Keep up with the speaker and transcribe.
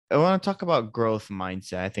I want to talk about growth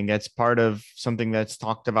mindset. I think that's part of something that's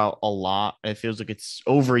talked about a lot. It feels like it's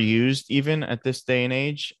overused even at this day and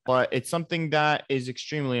age, but it's something that is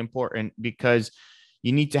extremely important because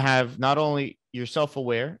you need to have not only you're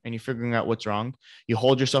self-aware and you're figuring out what's wrong, you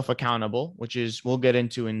hold yourself accountable, which is we'll get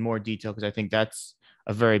into in more detail because I think that's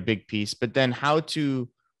a very big piece. But then how to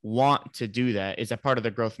want to do that is a part of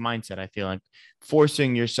the growth mindset. I feel like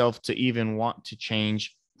forcing yourself to even want to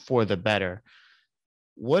change for the better.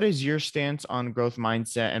 What is your stance on growth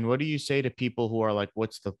mindset? And what do you say to people who are like,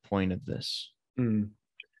 what's the point of this? Mm.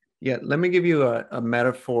 Yeah, let me give you a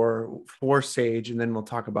metaphor for Sage, and then we'll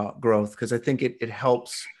talk about growth, because I think it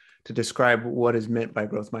helps to describe what is meant by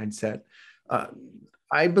growth mindset. Uh,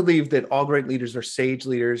 I believe that all great leaders are Sage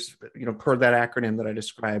leaders, per that acronym that I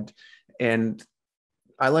described. And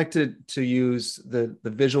I like to use the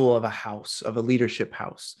visual of a house, of a leadership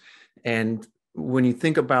house. And when you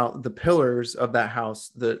think about the pillars of that house,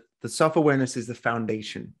 the self-awareness is the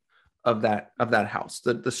foundation of that house.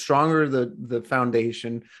 The stronger the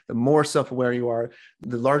foundation, the more self-aware you are,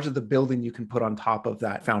 the larger the building you can put on top of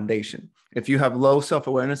that foundation. If you have low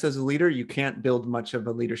self-awareness as a leader, you can't build much of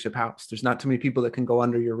a leadership house. There's not too many people that can go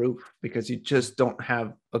under your roof because you just don't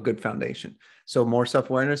have a good foundation. So more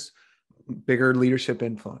self-awareness, bigger leadership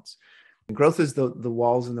influence. And growth is the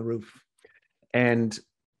walls and the roof. And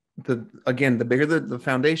the bigger the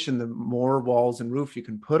foundation, the more walls and roof you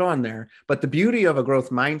can put on there. But the beauty of a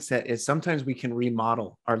growth mindset is sometimes we can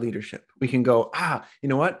remodel our leadership. We can go, you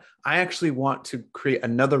know what? I actually want to create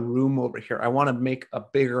another room over here. I want to make a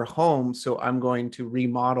bigger home. So I'm going to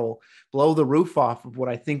remodel, blow the roof off of what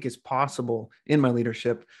I think is possible in my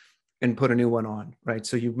leadership and put a new one on, right?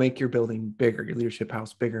 So you make your building bigger, your leadership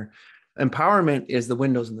house bigger. Empowerment is the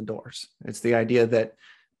windows and the doors. It's the idea that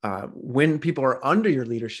when people are under your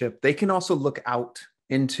leadership, they can also look out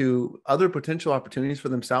into other potential opportunities for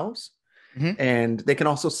themselves. Mm-hmm. And they can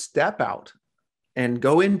also step out and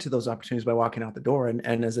go into those opportunities by walking out the door.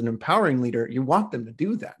 And as an empowering leader, you want them to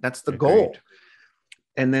do that. That's the goal.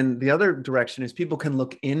 And then the other direction is people can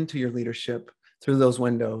look into your leadership through those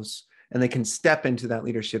windows, and they can step into that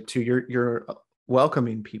leadership too. You're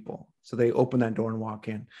welcoming people. So they open that door and walk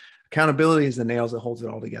in. Accountability is the nails that holds it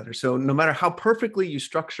all together. So no matter how perfectly you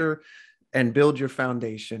structure and build your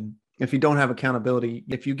foundation, if you don't have accountability,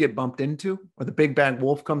 if you get bumped into, or the big bad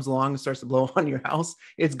wolf comes along and starts to blow on your house,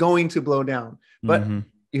 it's going to blow down. But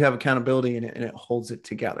you have accountability in it, and it holds it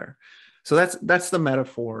together. So that's the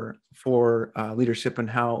metaphor for leadership and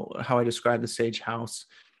how I describe the Sage House.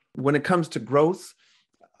 When it comes to growth,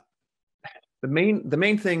 the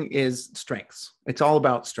main thing is strengths. It's all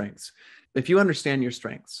about strengths. If you understand your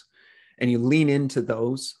strengths and you lean into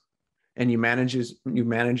those and you manage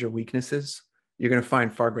your weaknesses, you're going to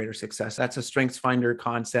find far greater success. That's a strengths finder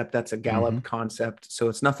concept. That's a Gallup concept. So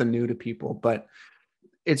it's nothing new to people, but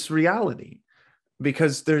it's reality,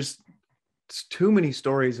 because there's too many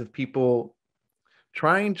stories of people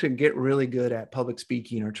trying to get really good at public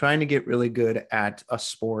speaking or trying to get really good at a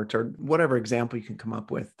sport or whatever example you can come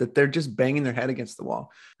up with, that they're just banging their head against the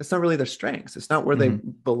wall. That's not really their strengths. It's not where they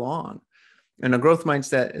belong. And a growth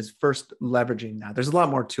mindset is first leveraging that. There's a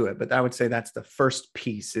lot more to it, but I would say that's the first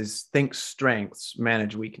piece: is think strengths,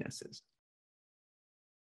 manage weaknesses.